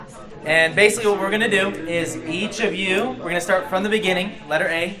And basically what we're going to do is each of you, we're going to start from the beginning, letter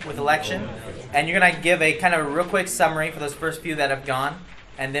A, with election. And you're going to give a kind of a real quick summary for those first few that have gone.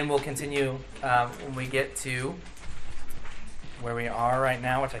 And then we'll continue when we get to where we are right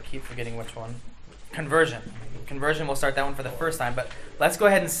now, which I keep forgetting which one. Conversion. Conversion, we'll start that one for the first time. But let's go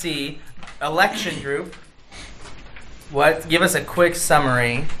ahead and see election group. Give us a quick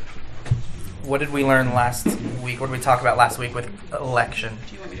summary. What did we learn last week? What did we talk about last week with election?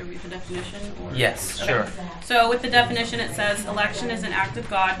 Do you want me to read the definition? Or? Yes, Okay. sure. So with the definition, it says, election is an act of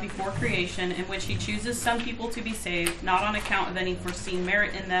God before creation in which he chooses some people to be saved, not on account of any foreseen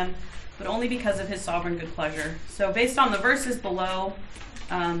merit in them, but only because of his sovereign good pleasure. So based on the verses below,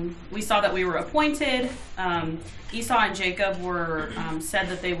 we saw that we were appointed. Esau and Jacob were said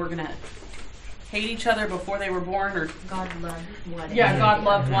that they were going to hate each other before they were born, or God loved one. Yeah, God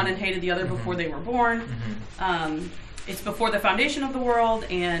loved one and hated the other before they were born. It's before the foundation of the world,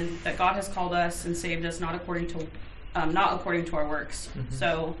 and that God has called us and saved us not according to our works.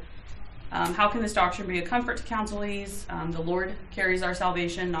 So, how can this doctrine be a comfort to counselees? The Lord carries our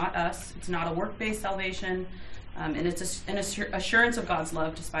salvation, not us. It's not a work-based salvation, and it's an assurance of God's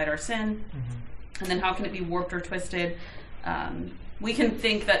love despite our sin. And then, how can it be warped or twisted? We can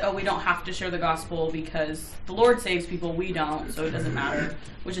think that, we don't have to share the gospel because the Lord saves people, we don't, so it doesn't matter,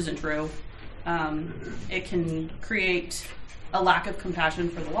 which isn't true. It can create a lack of compassion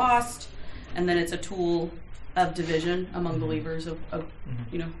for the lost, and then it's a tool of division among believers of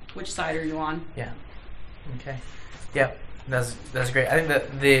which side are you on? Yeah. Okay. Yeah, that's great. I think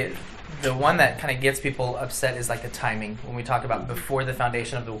that the one that kind of gets people upset is like the timing when we talk about before the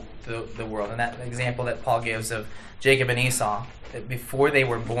foundation of the world, and that example that Paul gives of Jacob and Esau, that before they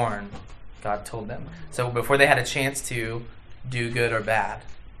were born, God told them. So before they had a chance to do good or bad,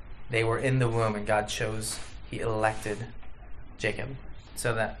 they were in the womb, and God chose. He elected Jacob.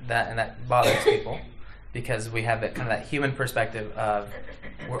 So that bothers people because we have that kind of that human perspective of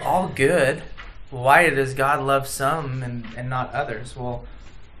we're all good. Why does God love some and not others? Well,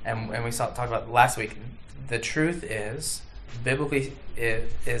 and we talked about last week. The truth is, biblically,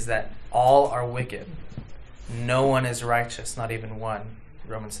 is that all are wicked. No one is righteous, not even one.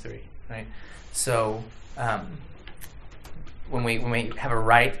 Romans 3, right? So when we have a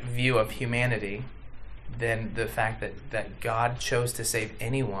right view of humanity, then the fact that God chose to save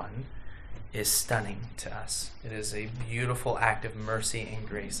anyone is stunning to us. It is a beautiful act of mercy and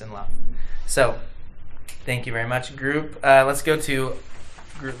grace and love. So, thank you very much, group. Let's go to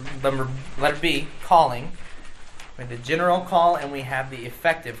letter B, calling. We have the general call and we have the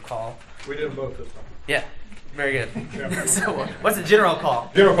effective call. We did both this time. Yeah, very good. So, what's the general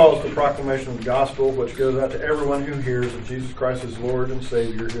call? General call is the proclamation of the gospel, which goes out to everyone who hears that Jesus Christ is Lord and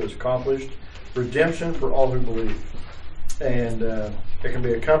Savior, who has accomplished redemption for all who believe. And it can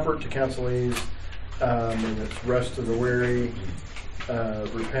be a comfort to counselees, and it's rest to the weary,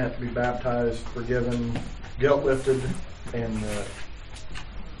 repent, be baptized, forgiven, guilt lifted, and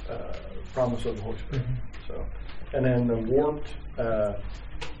promise of the Holy Spirit. So, and then the warped,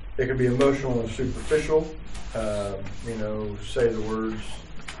 it can be emotional and superficial. Say the words,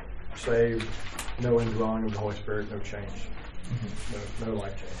 saved, no indwelling of the Holy Spirit, no change, no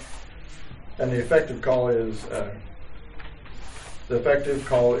life change. And the effective call is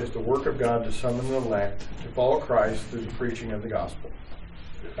the work of God to summon the elect to follow Christ through the preaching of the gospel.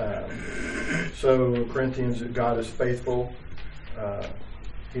 So Corinthians, God is faithful.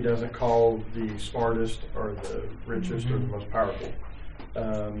 He doesn't call the smartest or the richest or the most powerful.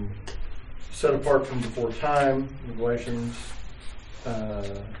 Set apart from before time, Galatians,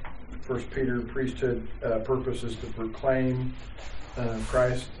 1 Peter, priesthood purpose is to proclaim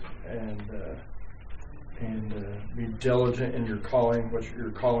Christ and be diligent in your calling. What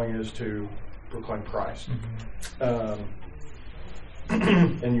your calling is to proclaim Christ,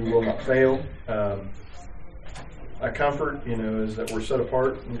 and you will not fail. A comfort, is that we're set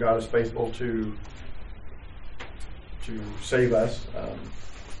apart, and God is faithful to save us.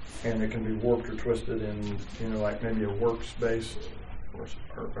 And it can be warped or twisted in, like maybe a works based, or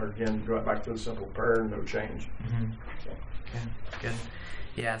again, go back to the simple prayer, no change. So. Good.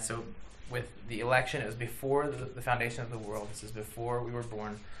 Yeah, so with the election, it was before the foundation of the world. This is before we were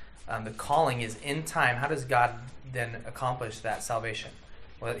born. The calling is in time. How does God then accomplish that salvation?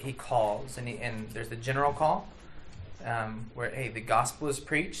 Well, he calls, and there's the general call, where, hey, the gospel is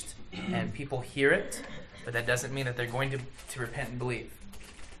preached, and people hear it, but that doesn't mean that they're going to repent and believe.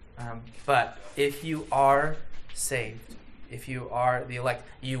 But if you are saved, if you are the elect,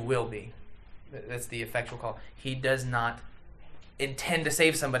 you will be. That's the effectual call. He does not intend to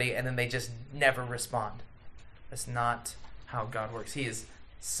save somebody and then they just never respond. That's not how God works. He is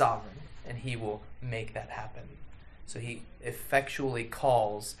sovereign, and he will make that happen. So he effectually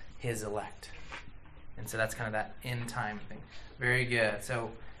calls his elect. And so that's kind of that end time thing. Very good.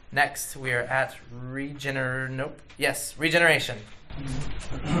 So next we are at regeneration.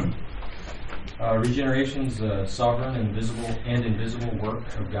 Regeneration is a sovereign, invisible work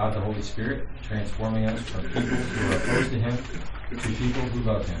of God the Holy Spirit, transforming us from people who are opposed to Him to people who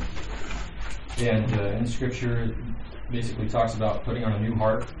love Him. And in Scripture, it basically talks about putting on a new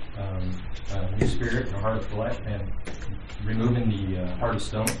heart, a new spirit, a heart of flesh, and removing the heart of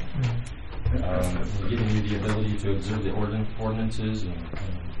stone, and giving you the ability to observe the ordinances and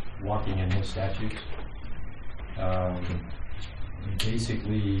walking in His statutes.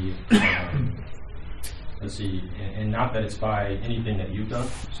 Basically, let's see, and not that it's by anything that you've done,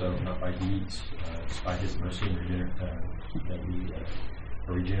 so not by deeds, it's by His mercy and that we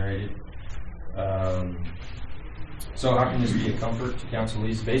are regenerated. So how can this be a comfort to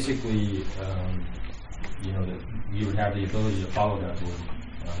counselees? Basically, that we would have the ability to follow God's word,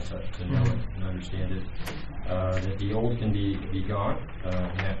 to know it and understand it. That the old can be gone,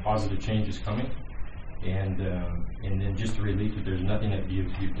 and that positive change is coming. And then just the relief that there's nothing that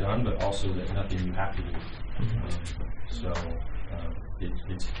you've done, but also that nothing you have to do.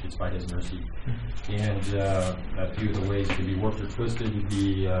 It's by His mercy. And a few of the ways it could be warped or twisted would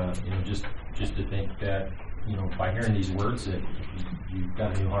be, just to think that, by hearing these words that you've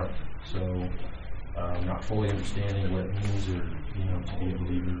got a new heart. So not fully understanding what it means or, to be a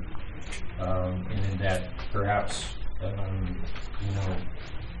believer. And then that perhaps,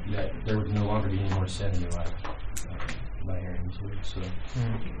 that there would no longer be any more sin in your life by hearing these words. So,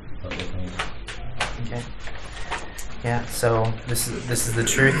 okay. Yeah. So this is the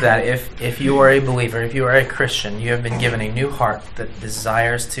truth that if you are a believer, if you are a Christian, you have been given a new heart that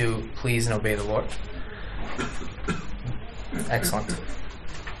desires to please and obey the Lord. Excellent.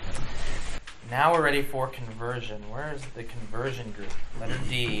 Now we're ready for conversion. Where is the conversion group? Letter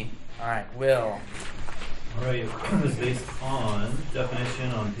D. All right, Will. All right, it was based on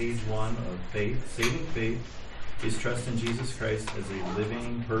definition on page 1 of faith. Saving faith is trust in Jesus Christ as a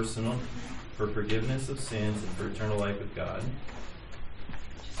living personal for forgiveness of sins and for eternal life with God.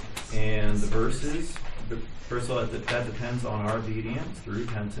 And the verses, first of all, that depends on our obedience through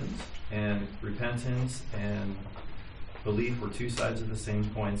repentance. And repentance and belief were two sides of the same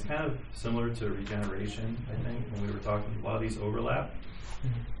coin. It's kind of similar to regeneration, I think, when we were talking. A lot of these overlap.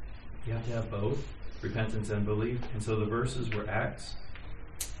 You have to have both, repentance and belief. And so the verses were Acts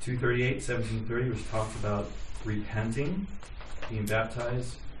 2:38, 17:30, which talks about repenting, being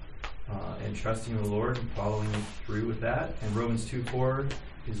baptized, and trusting the Lord and following through with that. And Romans 2:4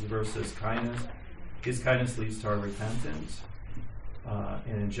 is the verse that says His kindness leads to our repentance.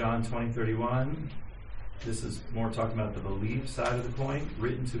 And in John 20:31, this is more talking about the belief side of the coin,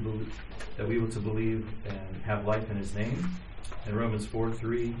 written to believe, that we were to believe and have life in His name. And Romans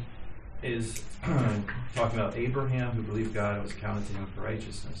 4:3 is talking about Abraham who believed God and was counted to him for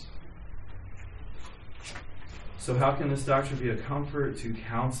righteousness. So how can this doctrine be a comfort to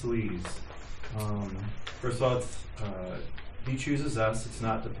counselees? First of all, He chooses us. It's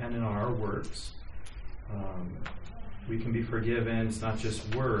not dependent on our works. We can be forgiven. It's not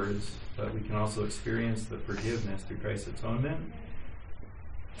just words, but we can also experience the forgiveness through Christ's atonement.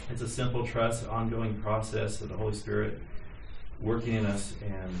 It's a simple trust, ongoing process of the Holy Spirit working in us,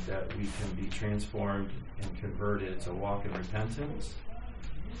 and that we can be transformed and converted to walk in repentance.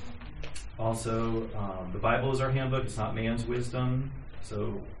 Also, the Bible is our handbook. It's not man's wisdom,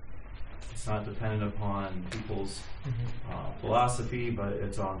 so it's not dependent upon people's philosophy, but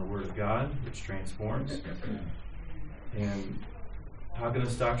it's on the Word of God, which transforms. And how can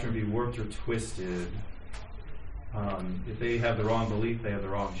this doctrine be warped or twisted? If they have the wrong belief, they have the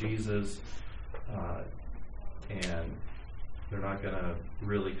wrong Jesus, and they're not going to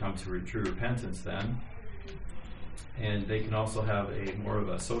really come to true repentance then. And they can also have a more of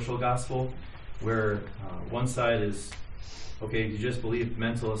a social gospel, where one side is, okay, you just believe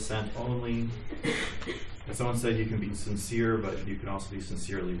mental assent only. And someone said you can be sincere, but you can also be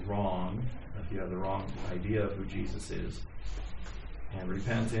sincerely wrong if you have the wrong idea of who Jesus is. And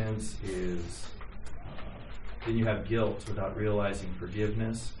repentance is, then you have guilt without realizing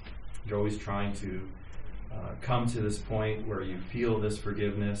forgiveness. You're always trying to come to this point where you feel this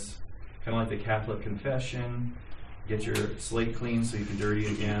forgiveness, kind of like the Catholic confession, get your slate clean so you can dirty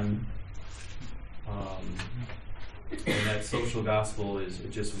again. And that social gospel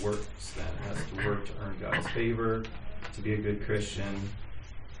it just works then. It has to work to earn God's favor, to be a good Christian.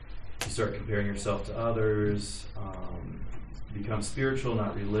 You start comparing yourself to others, become spiritual,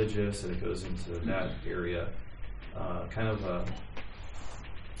 not religious, and it goes into that area. Kind of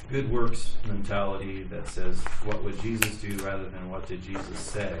good works mentality that says, what would Jesus do rather than what did Jesus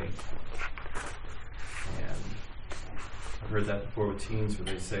say? And I've heard that before with teens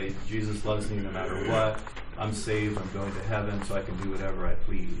where they say, Jesus loves me no matter what. I'm saved. I'm going to heaven, so I can do whatever I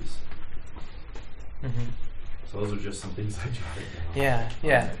please. Mm-hmm. So those are just some things I jotted down. Yeah. Do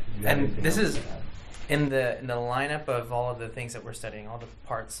you have And anything this else is to add? in the lineup of all of the things that we're studying, all the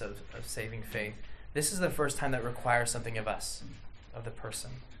parts of saving faith. This is the first time that requires something of us, of the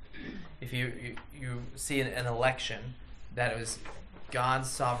person. If you see an election, that it was God's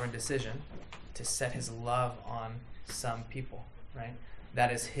sovereign decision to set his love on some people, right?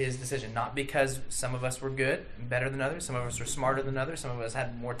 That is his decision, not because some of us were good and better than others, some of us were smarter than others, some of us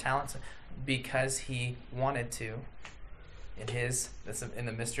had more talents, because he wanted to. That's in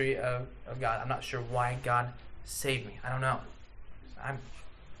the mystery of God. I'm not sure why God saved me. I don't know.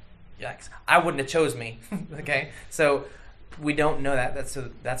 Yikes. I wouldn't have chose me. Okay? So we don't know that.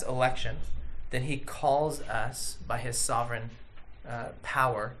 That's election. Then he calls us by his sovereign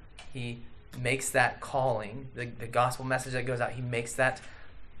power. He makes that calling, the gospel message that goes out, he makes that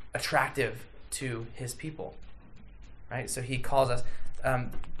attractive to his people. Right? So he calls us.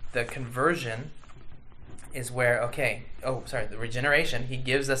 The conversion is where, the regeneration, he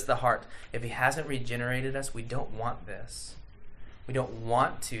gives us the heart. If he hasn't regenerated us, we don't want this. We don't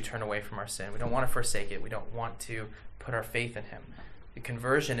want to turn away from our sin. We don't want to forsake it. We don't want to put our faith in him. The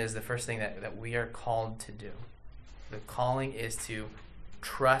conversion is the first thing that we are called to do. The calling is to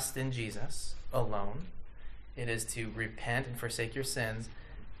trust in Jesus alone. It is to repent and forsake your sins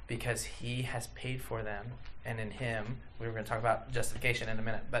because he has paid for them. And in him, we were going to talk about justification in a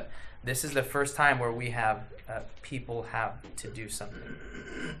minute, but this is the first time where we have people have to do something.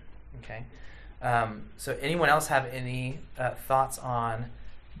 Okay? So anyone else have any thoughts on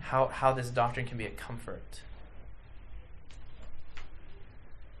how this doctrine can be a comfort?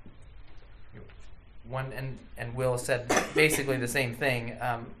 And Will said basically the same thing.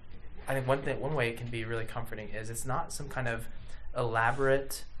 I think one way it can be really comforting is it's not some kind of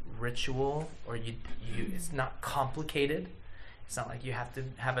elaborate ritual, or it's not complicated. It's not like you have to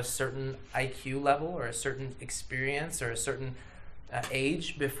have a certain IQ level or a certain experience or a certain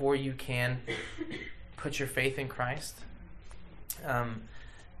age before you can put your faith in Christ.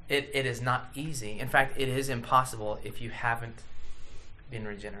 It is not easy. In fact, it is impossible if you haven't been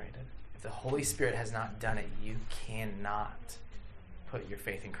regenerated. If the Holy Spirit has not done it, you cannot put your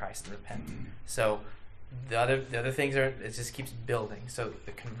faith in Christ and repent. So the other things are, it just keeps building. So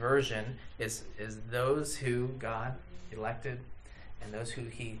the conversion is those who God elected and those who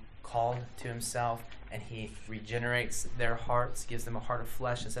he called to himself, and he regenerates their hearts, gives them a heart of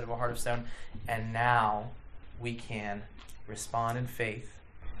flesh instead of a heart of stone, and now we can respond in faith.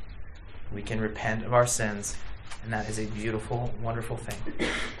 We can repent of our sins, and that is a beautiful, wonderful thing.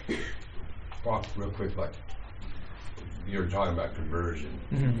 Well, real quick, like you were talking about conversion,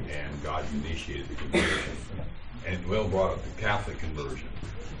 Mm-hmm. and God initiated the conversion, and Will brought up the Catholic conversion.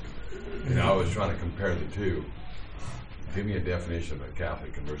 And I was trying to compare the two. Give me a definition of a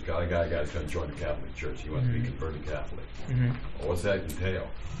Catholic conversion. Got a guy that's going to join the Catholic Church. He wants to be converted Catholic. Mm-hmm. Well, what's that entail?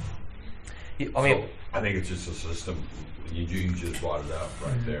 I think it's just a system. You just brought it up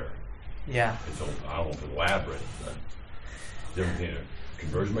right there. Yeah. It's I don't know if it's elaborate, but different thing.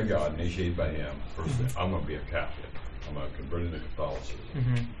 Conversion by God, initiated by him. First thing, I'm going to be a Catholic. I'm going to convert into Catholicism.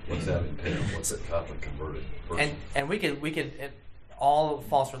 Mm-hmm. What's that entail? What's a Catholic converted person? And we could all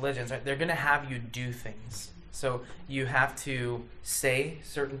false religions, right? They're going to have you do things. So you have to say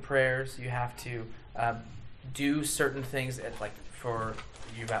certain prayers. You have to do certain things.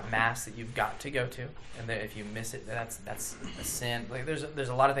 You've got mass that you've got to go to, and that if you miss it, that's a sin. Like there's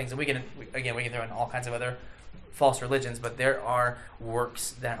a lot of things, and we can throw in all kinds of other false religions, but there are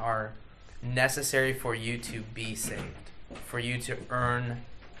works that are necessary for you to be saved, for you to earn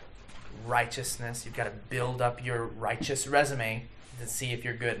righteousness. You've got to build up your righteous resume to see if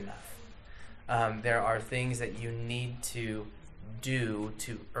you're good enough. There are things that you need to do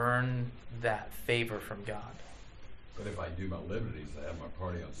to earn that favor from God. But if I do my liberties, I have my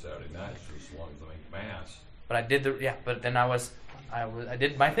party on Saturday nights for as long as I make mass. But I did but then I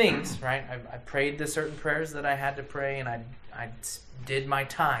did my things, right? I prayed the certain prayers that I had to pray, and I did my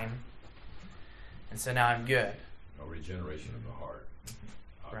time, and so now I'm good. No regeneration of the heart,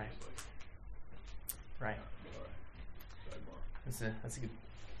 obviously. Right. Sidebar. That's a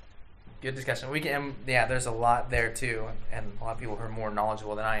good discussion. There's a lot there too, and a lot of people who are more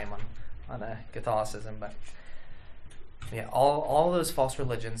knowledgeable than I am on Catholicism, but yeah, all those false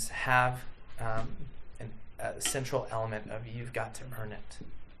religions have a central element of you've got to earn it.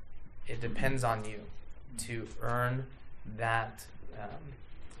 It depends on you to earn that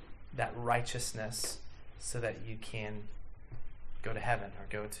that righteousness so that you can go to heaven or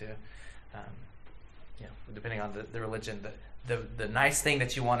go to, depending on the religion, the nice thing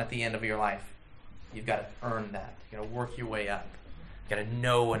that you want at the end of your life. You've got to earn that. You've got to work your way up. You've got to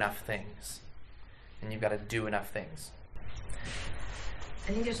know enough things. And you've got to do enough things.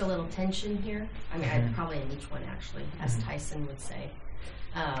 I think there's a little tension here. I mean, I probably in each one, actually, as Tyson would say.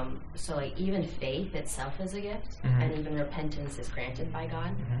 So, like, even faith itself is a gift, and even repentance is granted by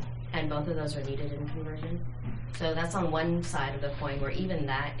God. And both of those are needed in conversion. So that's on one side of the coin, where even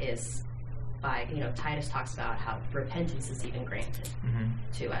that is by, Titus talks about how repentance is even granted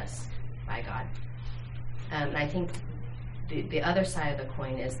to us by God. And I think the other side of the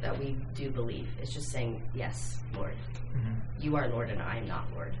coin is that we do believe. It's just saying, yes, Lord, you are Lord and I am not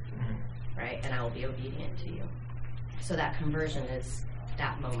Lord, right? And I will be obedient to you. So that conversion is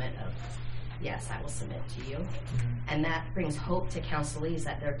that moment of, yes, I will submit to you. And that brings hope to counselees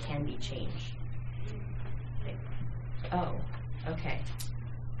that there can be change. Like, oh, okay.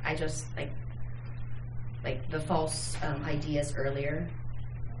 I just, like the false ideas earlier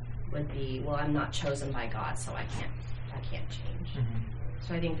would be, well, I'm not chosen by God, so I can't change.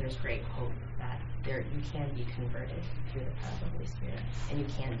 So I think there's great hope that you can be converted through the power of the Holy Spirit, and you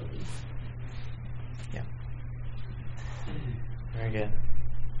can believe. Yeah. Very good.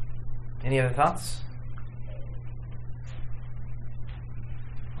 Any other thoughts?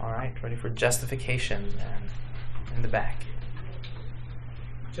 All right, ready for justification then, in the back.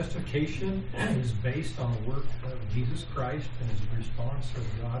 Justification is based on the work of Jesus Christ and his response of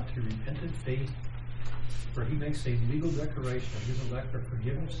God to repentant faith, where he makes a legal declaration of his elect are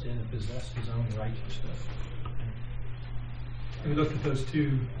forgiven of sin and possess his own righteousness. And we looked at those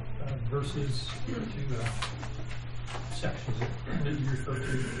two verses, two sections that you refer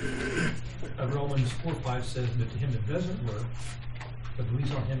to. Romans 4:5 says, but to him that doesn't work, but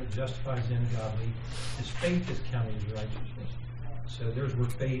believes on him that justifies the ungodly, his faith is counted as righteousness. So there's where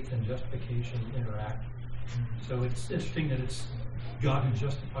faith and justification interact. So it's interesting that it's God who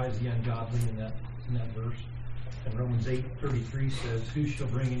justifies the ungodly in that verse. And Romans 8:33 says, who shall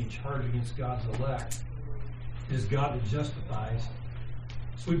bring any charge against God's elect? It is God that justifies.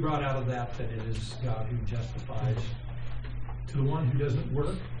 So we brought out of that it is God who justifies to the one who doesn't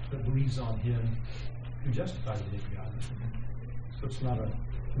work, but believes on him who justifies the ungodly. So it's not a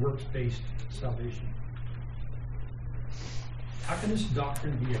works-based salvation. How can this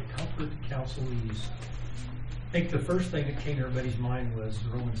doctrine be a comfort to counselees? I think the first thing that came to everybody's mind was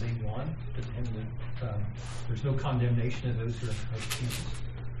Romans 8:1, that there's no condemnation of those who are in Christ Jesus.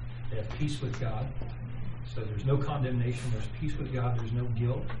 They have peace with God. So there's no condemnation, there's peace with God, there's no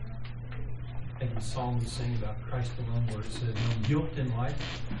guilt. I think the song we sing about Christ alone, where it says, no guilt in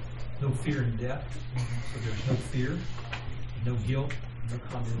life, no fear in death. So there's no fear, no guilt, no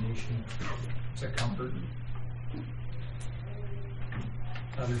condemnation. It's a comfort.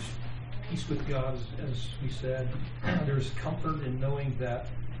 There's peace with God, as we said. There's comfort in knowing that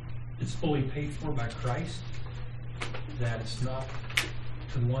it's fully paid for by Christ, that it's not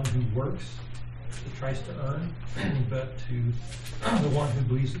to the one who works, that tries to earn, but to the one who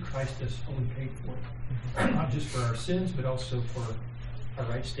believes that Christ has fully paid for it. Not just for our sins, but also for our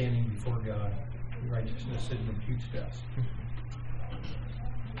right standing before God, the righteousness that he imputes to us.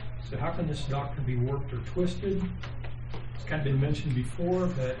 So how can this doctrine be warped or twisted? It's kind of been mentioned before,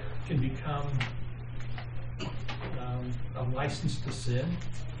 but it can become a license to sin.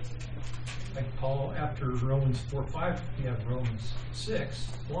 Like Paul, after Romans 4:5, we have Romans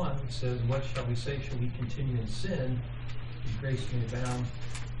 6:1. It says, what shall we say? Shall we continue in sin? His grace may abound.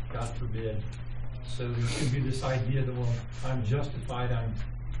 God forbid. So there could be this idea that, well, I'm justified,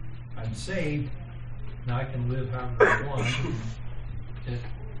 I'm saved, now I can live however I want. It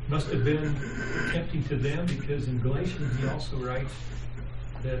must have been tempting to them, because in Galatians he also writes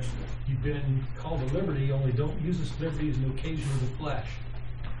that you've been called to liberty, only don't use this liberty as an occasion of the flesh.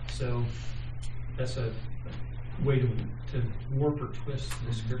 So that's a way to warp or twist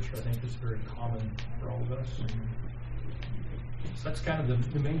the scripture. I think it's very common for all of us. So that's kind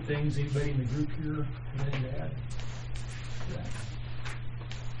of the main things. Anybody in the group here have anything to add to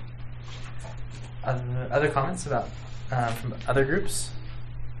that? Other comments about from other groups?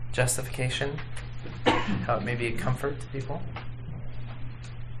 Justification, how it may be a comfort to people.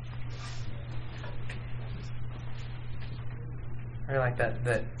 I like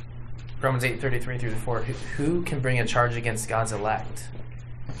that Romans 8:33 through 4. Who can bring a charge against God's elect?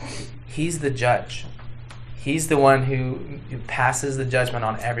 He's the judge. He's the one who passes the judgment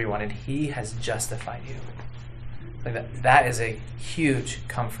on everyone, and he has justified you. Like that is a huge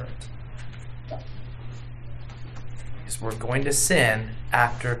comfort. is we're going to sin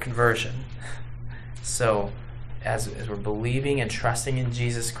after conversion. So as we're believing and trusting in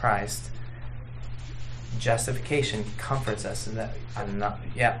Jesus Christ, justification comforts us in that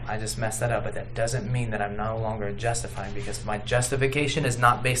I just messed that up, but that doesn't mean that I'm no longer justified, because my justification is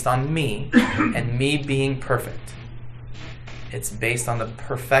not based on me and me being perfect. It's based on the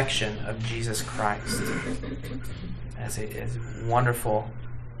perfection of Jesus Christ. That's a wonderful,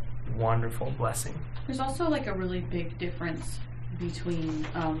 wonderful blessing. There's also like a really big difference between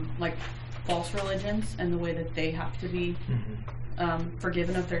like false religions and the way that they have to be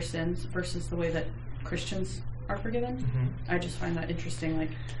forgiven of their sins versus the way that Christians are forgiven. I just find that interesting.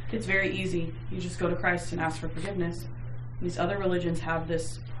 Like, it's very easy. You just go to Christ and ask for forgiveness. These other religions have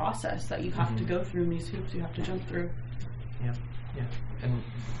this process that you have to go through, and these hoops you have to jump through. Yeah, and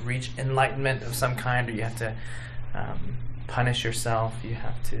reach enlightenment of some kind, or you have to punish yourself. You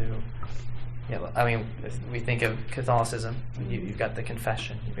have to. I mean, we think of Catholicism. You've got the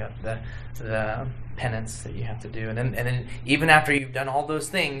confession. You've got the penance that you have to do, and then even after you've done all those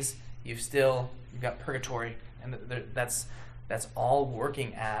things, you've got purgatory, and that's all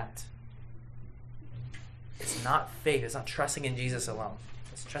working at. It's not faith. It's not trusting in Jesus alone.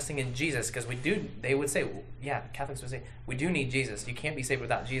 It's trusting in Jesus, because they would say, Catholics would say, we do need Jesus. You can't be saved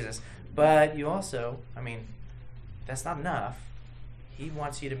without Jesus. But you also, that's not enough. He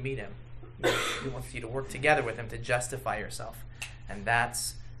wants you to meet him. He wants you to work together with him to justify yourself. And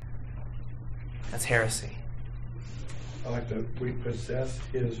that's heresy. I like that we possess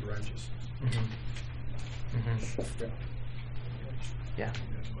his righteousness. Yeah.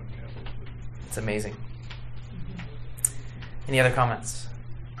 It's amazing. Any other comments?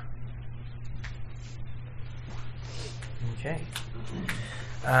 Okay.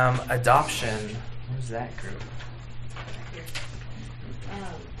 Adoption. Who's that group?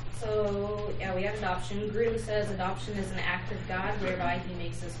 We have adoption. Grudem says adoption is an act of God whereby he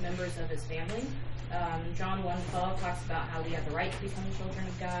makes us members of his family. John 1:12 talks about how we have the right to become children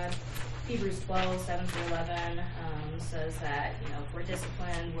of God. Hebrews 12:7-11 says that, if we're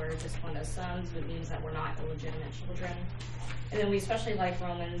disciplined as sons, it means that we're not illegitimate children. And then we especially like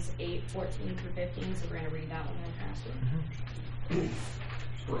Romans 8:14-15, so we're going to read that one real faster.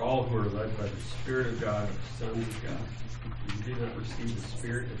 For all who are led by the Spirit of God are sons of God. You did not receive the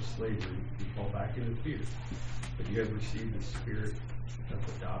spirit of slavery to fall back into fear, but you have received the spirit of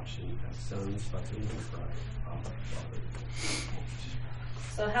adoption as sons, by whom we cry, Abba, Father.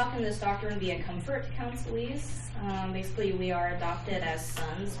 So how can this doctrine be a comfort to counselees? Basically, we are adopted as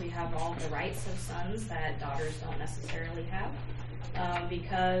sons. We have all the rights of sons that daughters don't necessarily have.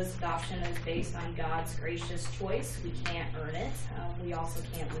 Because adoption is based on God's gracious choice, we can't earn it. We also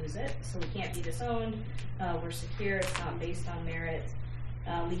can't lose it. So we can't be disowned. We're secure. It's not based on merit.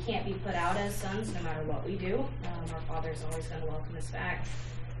 We can't be put out as sons no matter what we do. Our Father is always going to welcome us back.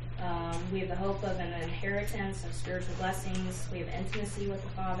 We have the hope of an inheritance of spiritual blessings. We have intimacy with the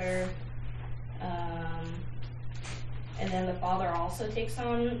Father. And then the Father also takes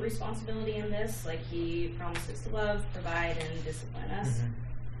on responsibility in this, like he promises to love, provide, and discipline us.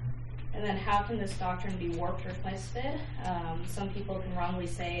 And then how can this doctrine be warped or twisted? Some people can wrongly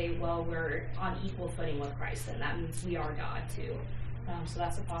say, well, we're on equal footing with Christ, and that means we are God too. So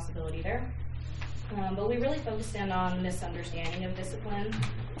that's a possibility there. But we really focused in on misunderstanding of discipline.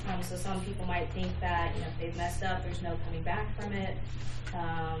 So some people might think that if they've messed up, there's no coming back from it,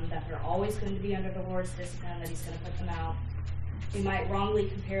 that they're always going to be under the Lord's discipline, that he's going to put them out. We might wrongly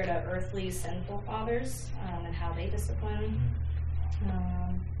compare to earthly sinful fathers and how they discipline.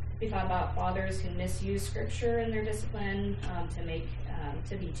 We thought about fathers who misuse Scripture in their discipline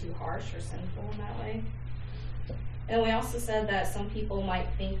to be too harsh or sinful in that way. And we also said that some people might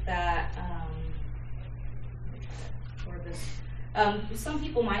think that some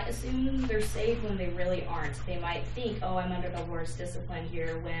people might assume they're saved when they really aren't. They might think, oh, I'm under the Lord's discipline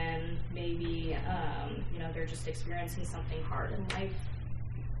here, when maybe, they're just experiencing something hard in life.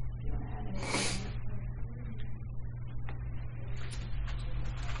 Do you want to add anything?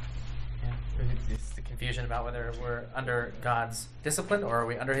 Yeah, it's the confusion about whether we're under God's discipline or are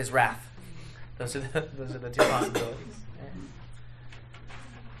we under his wrath. Those are the two possibilities.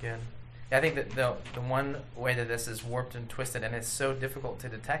 Good. Yeah, I think that the one way that this is warped and twisted, and it's so difficult to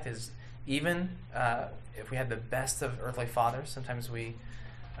detect, is even if we had the best of earthly fathers, sometimes we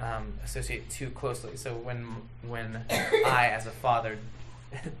associate too closely. So when I, as a father,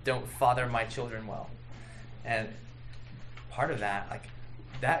 don't father my children well, and part of that,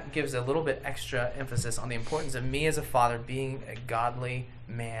 that gives a little bit extra emphasis on the importance of me as a father being a godly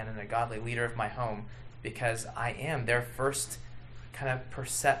man and a godly leader of my home, because I am their first kind of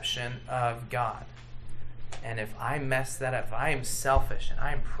perception of God. And if I mess that up, if I am selfish and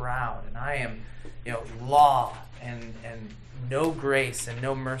I am proud and I am, law and no grace and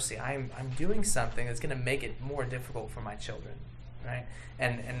no mercy, I'm doing something that's going to make it more difficult for my children, right?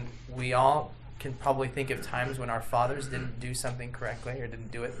 And we all can probably think of times when our fathers didn't do something correctly or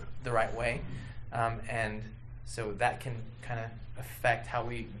didn't do it the right way, and so that can kind of affect how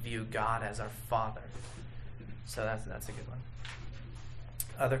we view God as our Father. So that's a good one.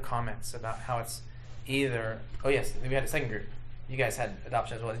 Other comments about how it's either? Oh yes, we had a second group. You guys had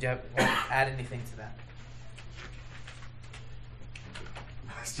adoption as well. Did you want to add anything to that?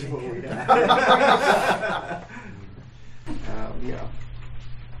 Yeah.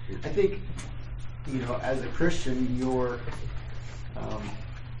 I think, as a Christian,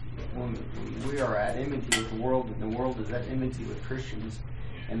 when we are at enmity with the world, and the world is at enmity with Christians,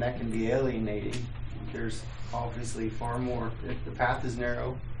 and that can be alienating. There's obviously far more. If the path is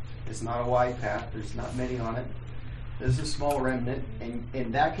narrow, it's not a wide path. There's not many on it. There's a small remnant,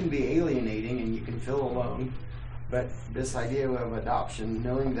 and that can be alienating, and you can feel alone. But this idea of adoption,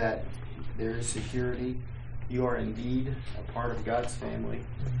 knowing that there is security, you are indeed a part of God's family.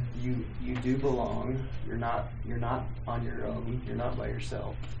 You do belong. You're not on your own. You're not by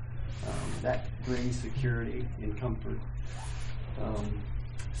yourself. That brings security and comfort.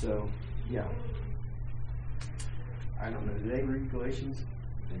 So, yeah. I don't know. Did they read Galatians?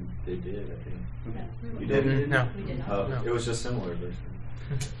 They did, I think. Okay. You did? No. We did not. Oh, it was just similar.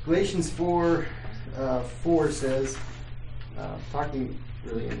 Galatians 4 says, talking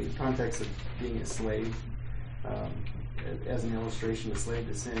really in the context of being a slave, as an illustration of slave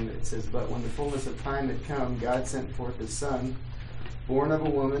to sin, it says, "But when the fullness of time had come, God sent forth His Son, born of a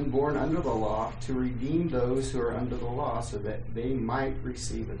woman, born under the law, to redeem those who are under the law, so that they might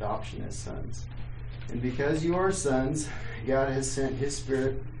receive adoption as sons. And because you are sons, God has sent His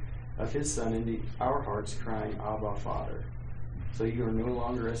Spirit of His Son into our hearts, crying, Abba, Father. So you are no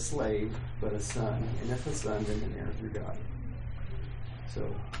longer a slave, but a son. And if a son, then an heir through God."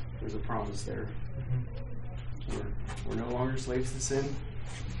 So there's a promise there. We're no longer slaves to sin.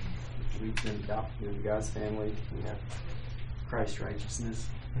 We've been adopted into God's family. We have Christ's righteousness.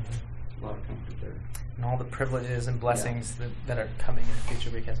 A lot of comfort there. And all the privileges and blessings that are coming in the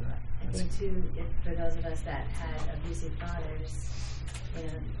future because of that. I think too, for those of us that had abusive fathers,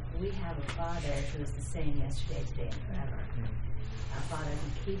 we have a Father who is the same yesterday, today, and forever. A Father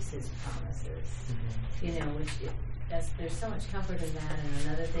who keeps His promises. There's so much comfort in that. And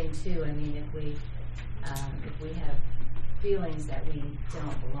another thing too, if we have feelings that we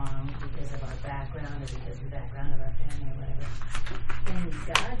don't belong because of our background or because of the background of our family or whatever, in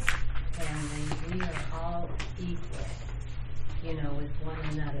God's family, we are all equal. With one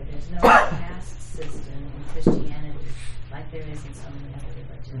another. There's no caste system in Christianity like there is in so many other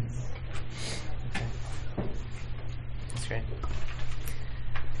religions. Okay. That's great.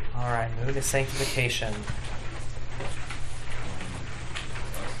 All right, moving to sanctification.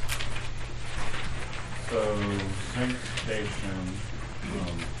 So, sanctification,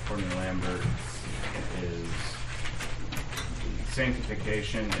 according to Lambert,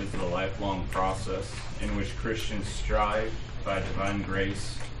 sanctification is the lifelong process in which Christians strive by divine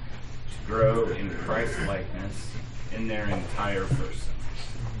grace to grow in Christ-likeness in their entire person.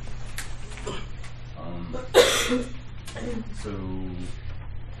 So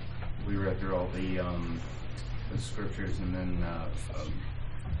we read through all the scriptures, and then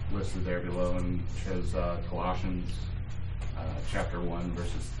listed there below, and chose Colossians chapter 1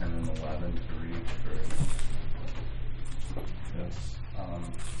 verses 10 and 11 to read for this.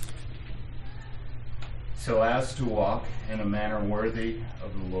 So as to walk in a manner worthy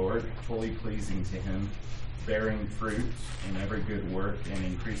of the Lord, fully pleasing to Him, bearing fruit in every good work and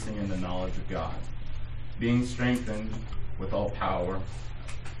increasing in the knowledge of God, being strengthened with all power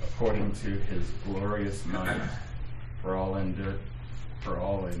according to His glorious might, for all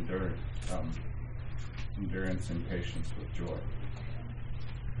endurance and patience with joy.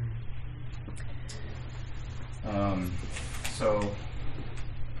 So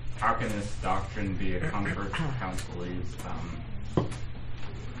how can this doctrine be a comfort to counselees? It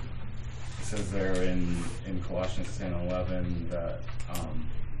says there in Colossians 10:11 that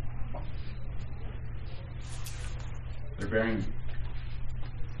they're bearing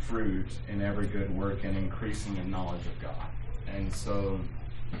fruit in every good work and increasing in knowledge of God. And so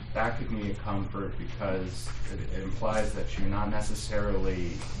that could be a comfort because it implies that you're not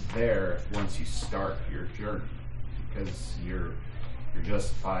necessarily there once you start your journey, because you're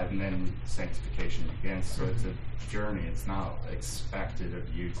justified and then sanctification begins. So it's a journey. It's not expected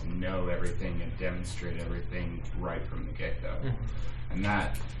of you to know everything and demonstrate everything right from the get-go. And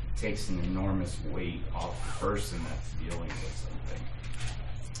that takes an enormous weight off the person that's dealing with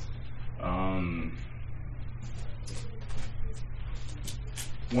something.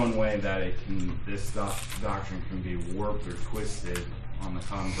 One way that this doctrine can be warped or twisted on the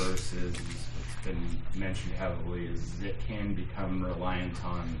converse is what's been mentioned heavily, is it can become reliant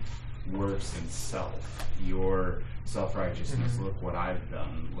on works and self. Your self-righteousness, look what I've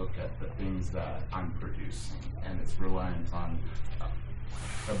done, look at the things that I'm producing, and it's reliant on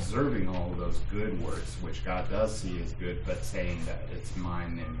observing all of those good works, which God does see as good, but saying that it's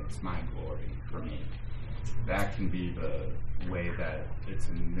mine and it's my glory for me. That can be the way that it's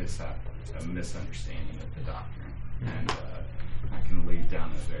a misunderstanding of the doctrine, and that can lead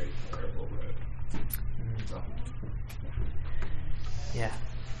down a very terrible road. So. Yeah,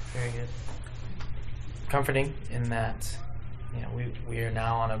 very good. Comforting in that, we are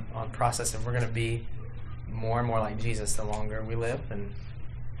now on a process, and we're going to be more and more like Jesus the longer we live, and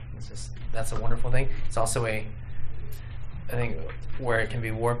that's a wonderful thing. It's also I think where it can be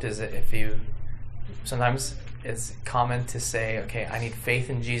warped is that sometimes it's common to say, okay, I need faith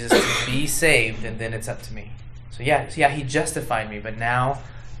in Jesus to be saved, and then it's up to me. So yeah, he justified me, but now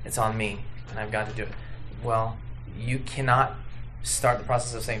it's on me, and I've got to do it. Well, you cannot start the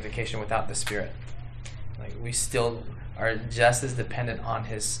process of sanctification without the Spirit. Like, we still are just as dependent on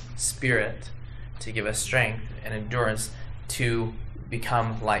His Spirit to give us strength and endurance to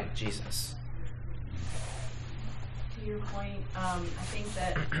become like Jesus. To your point, I think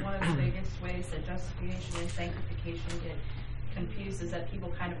that one of the biggest ways that justification and sanctification get confused is that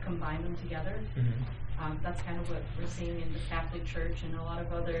people kind of combine them together. That's kind of what we're seeing in the Catholic Church and a lot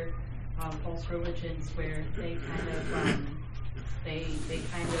of other false religions, where they kind of they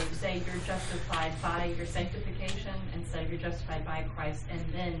kind of say you're justified by your sanctification instead of you're justified by Christ, and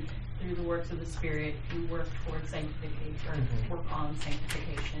then through the works of the Spirit you work towards sanctification or work on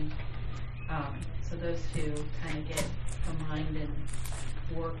sanctification. So those two kind of get combined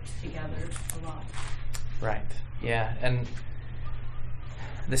and worked together a lot. Right. Yeah, and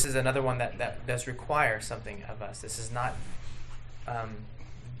this is another one that does require something of us. This is not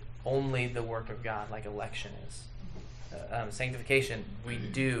only the work of God like election is. Sanctification, we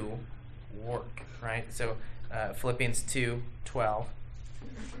do work, right? So Philippians 2:12,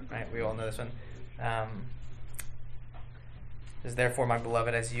 right? We all know this one. Is therefore, my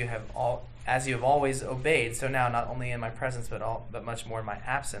beloved, as you have always obeyed, so now not only in my presence but much more in my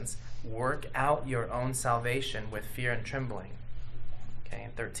absence, work out your own salvation with fear and trembling. Okay,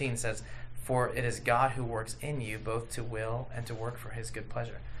 and 13 says, for it is God who works in you both to will and to work for His good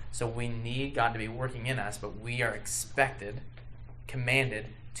pleasure. So we need God to be working in us, but we are commanded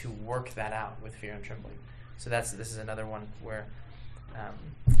to work that out with fear and trembling. So this is another one where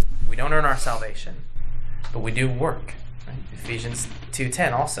we don't earn our salvation, but we do work. Right? Ephesians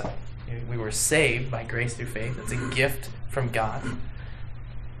 2:10 also. We were saved by grace through faith. It's a gift from God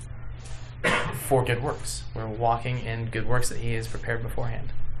for good works. We're walking in good works that He has prepared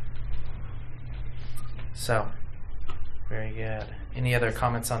beforehand. So, very good. Any other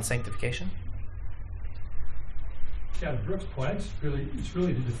comments on sanctification? Yeah, to Brooks' point, it's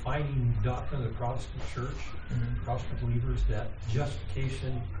really the defining doctrine of the Protestant Church, Protestant believers, that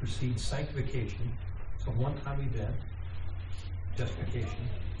justification precedes sanctification. It's a one-time event, justification.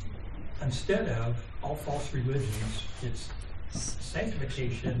 Instead of all false religions, it's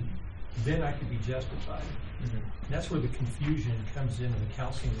sanctification, then I can be justified. And that's where the confusion comes in the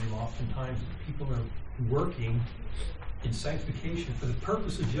counseling room oftentimes. People are working in sanctification for the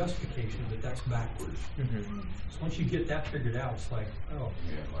purpose of justification, but that's backwards. So once you get that figured out, it's like,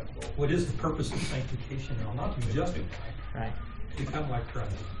 what is the purpose of sanctification now? Not to be justified, right? Become like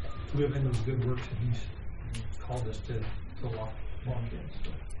Christ, live in those good works that He's called us to walk in.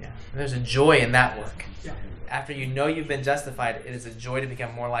 So. Yeah, there's a joy in that work. Yeah. After you've been justified, it is a joy to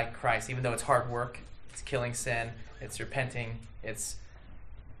become more like Christ, even though it's hard work. It's killing sin. It's repenting. It's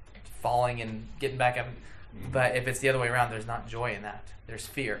falling and getting back up. But if it's the other way around, there's not joy in that. There's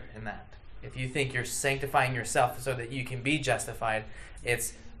fear in that. If you think you're sanctifying yourself so that you can be justified,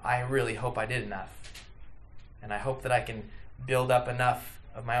 it's, I really hope I did enough. And I hope that I can build up enough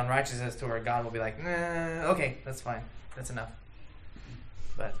of my own righteousness to where God will be like, okay, that's fine. That's enough.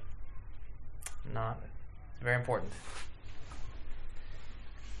 But it's very important.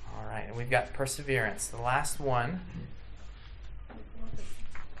 All right, and we've got perseverance. The last one.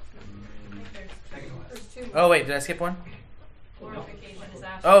 Oh, wait, did I skip one? Glorification is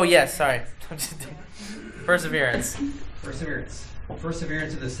after. Oh, yes, sorry. Perseverance.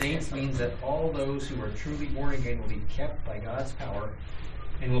 Perseverance of the saints means that all those who are truly born again will be kept by God's power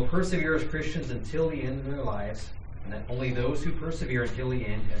and will persevere as Christians until the end of their lives, and that only those who persevere until the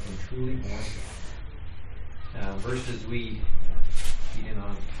end have been truly born again. Verses we read in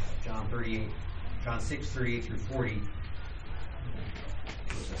on John 6:38 through 40.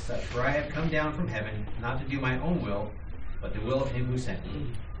 As such, for I have come down from heaven, not to do my own will, but the will of him who sent me.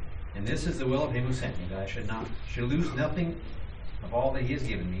 And this is the will of him who sent me, that I should lose nothing of all that he has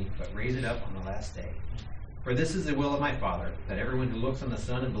given me, but raise it up on the last day. For this is the will of my Father, that everyone who looks on the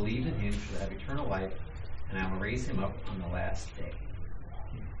Son and believes in him should have eternal life, and I will raise him up on the last day.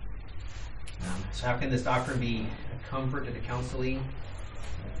 So how can this doctrine be a comfort to the counselee?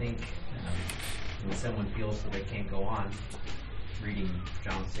 I think when someone feels that they can't go on, reading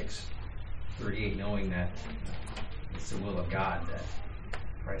John 6:38, knowing that it's the will of God that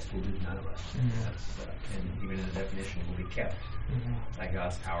Christ will lose none of us. That's, and even in the definition, will be kept by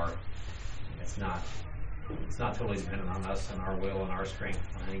God's power. It's not totally dependent on us and our will and our strength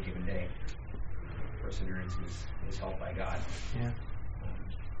on any given day. Perseverance is helped by God. Yeah.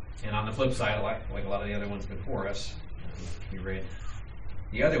 And on the flip side, like a lot of the other ones before us, we read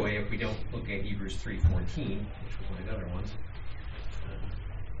the other way. If we don't look at Hebrews 3:14, which was one of the other ones,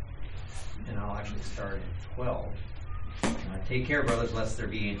 and I'll actually start at 12. Take care, brothers, lest there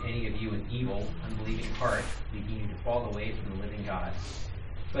be in any of you an evil, unbelieving heart, leading you to fall away from the living God.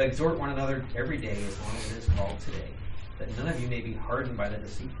 But exhort one another every day, as long as it is called today, that none of you may be hardened by the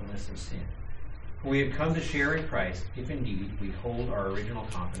deceitfulness of sin. For we have come to share in Christ, if indeed we hold our original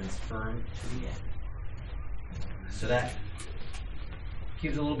confidence firm to the end. So that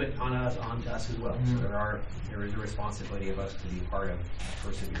gives a little bit on to us as well. So there is a responsibility of us to be part of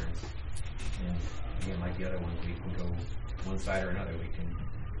perseverance. And again, like the other ones, we can go one side or another. We can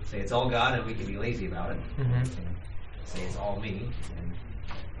say it's all God, and we can be lazy about it. We can say it's all me, and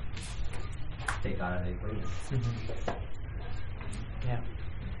take God out of the equation.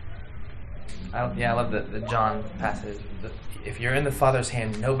 I love the John passage. If you're in the Father's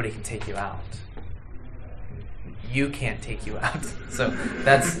hand, nobody can take you out. You can't take you out. So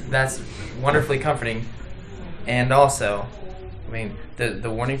that's wonderfully comforting. And also, I mean,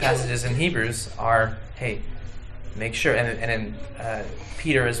 the warning passages in Hebrews are, hey, make sure, and in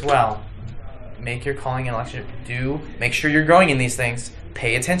Peter as well, make your calling and election. Make sure you're growing in these things.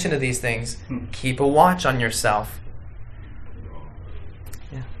 Pay attention to these things. Keep a watch on yourself.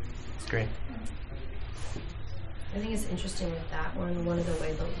 Yeah, it's great. I think it's interesting with that one. One of the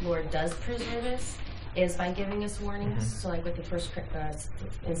ways the Lord does preserve us is by giving us warnings. So, like with the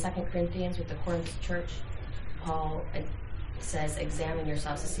in 2 Corinthians with the Corinth church, Paul says, "Examine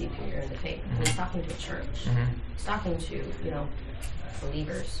yourselves to see if you're in the faith." And he's talking to a church. He's talking to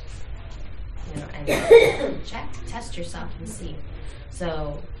believers. And test yourself and see.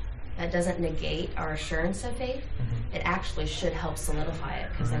 So that doesn't negate our assurance of faith. It actually should help solidify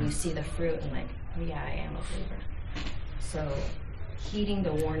it, because then you see the fruit and like, oh yeah, I am a believer. So heeding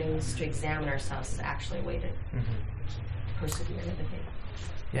the warnings to examine ourselves is actually a way to persevere in the faith.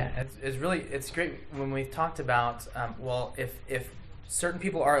 Yeah, it's great when we talked about, if certain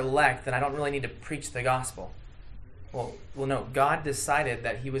people are elect, then I don't really need to preach the gospel. Well, no, God decided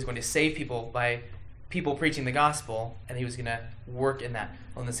that he was going to save people by people preaching the gospel, and he was going to work in that.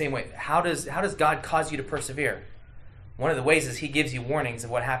 Well, in the same way, how does God cause you to persevere? One of the ways is he gives you warnings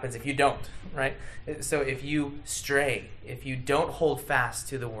of what happens if you don't, right? So if you stray, if you don't hold fast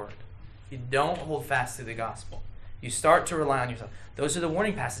to the word, if you don't hold fast to the gospel, you start to rely on yourself. Those are the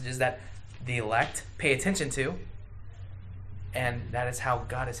warning passages that the elect pay attention to, and that is how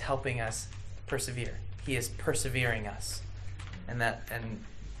God is helping us persevere. He is persevering us. And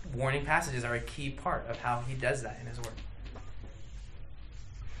warning passages are a key part of how he does that in his word.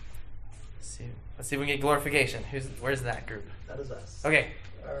 Let's see if we can get glorification. Where's that group? That is us. Okay.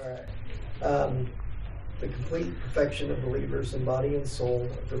 All right. The complete perfection of believers in body and soul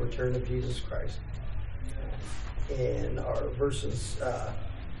at the return of Jesus Christ. In our verses,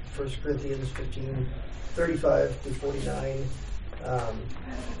 1 Corinthians 15:35 through 49,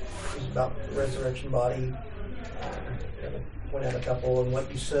 is about the resurrection body. I'm going to point out a couple. And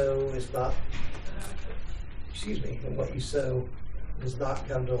what you sow is not, and what you sow does not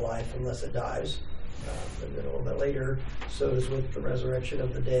come to life unless it dies. And then a little bit later, so is with the resurrection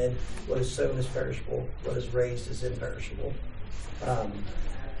of the dead. What is sown is perishable. What is raised is imperishable.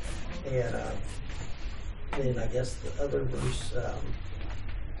 Then I guess the other verse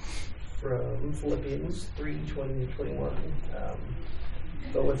from Philippians 3:20-21.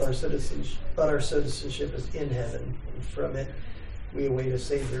 But our citizenship is in heaven, and from it we await a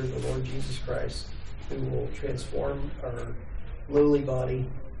Savior, the Lord Jesus Christ, who will transform our lowly body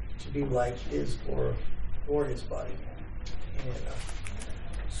to be like his glorious body. And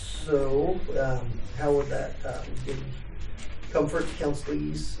So, how would that give comfort to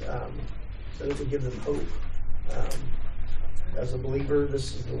counselees, so that would give them hope? As a believer,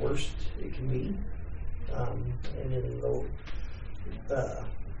 this is the worst it can be. And in the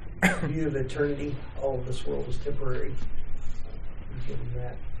view of eternity, all of this world is temporary. Given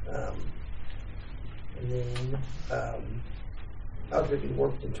that. And then, how could it be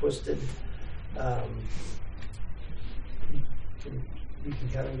warped and twisted?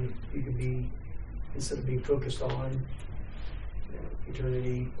 You can be, instead of being focused on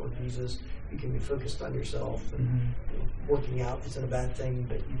eternity or Jesus, you can be focused on yourself. And working out isn't a bad thing,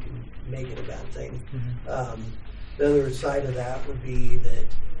 but you can make it a bad thing. The other side of that would be that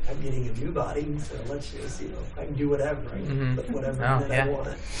I'm getting a new body, so let's just, I can do whatever. I can put whatever I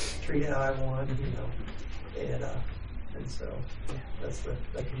want, treat how I want, and so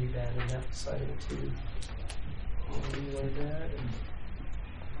that can be bad in that side of it too.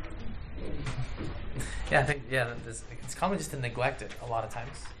 Yeah, I think it's common just to neglect it a lot of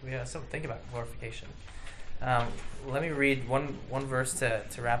times. We have to think about glorification. Let me read one verse to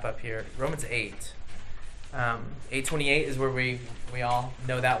wrap up here. Romans 8. 8:28 is where we all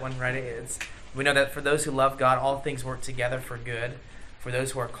know that one, right? We know that for those who love God, all things work together for good. For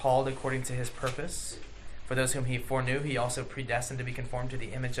those who are called according to His purpose. For those whom He foreknew, He also predestined to be conformed to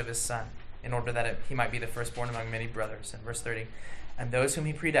the image of His Son, in order that He might be the firstborn among many brothers. And verse 30, and those whom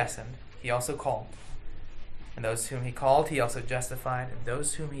He predestined, He also called. And those whom He called, He also justified. And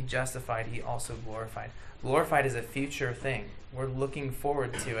those whom He justified, He also glorified. Glorified is a future thing. We're looking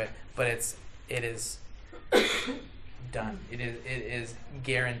forward to it, but it is done. It is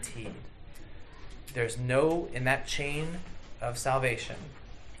guaranteed. There's no, in that chain of salvation,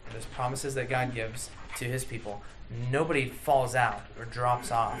 those promises that God gives to His people, nobody falls out or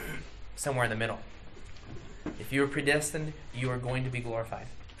drops off somewhere in the middle. If you are predestined, you are going to be glorified.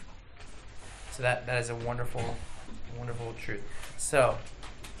 So that is a wonderful, wonderful truth. So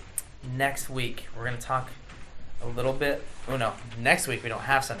next week we're going to talk a little bit. Oh no, next week we don't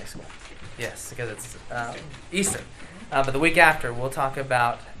have Sunday school. Yes, because it's Easter. But the week after we'll talk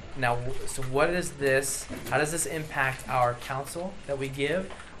about now. So what is this? How does this impact our counsel that we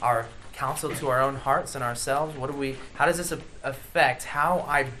give? Our counsel to our own hearts and ourselves. How does this affect how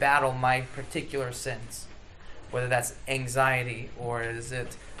I battle my particular sins? Whether that's anxiety, or is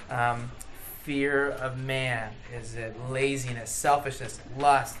it fear of man? Is it laziness, selfishness,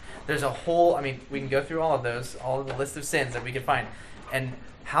 lust? There's a whole, we can go through all of those, all of the list of sins that we can find. And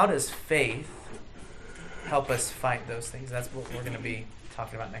how does faith help us fight those things? That's what we're going to be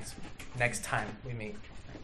talking about next time we meet.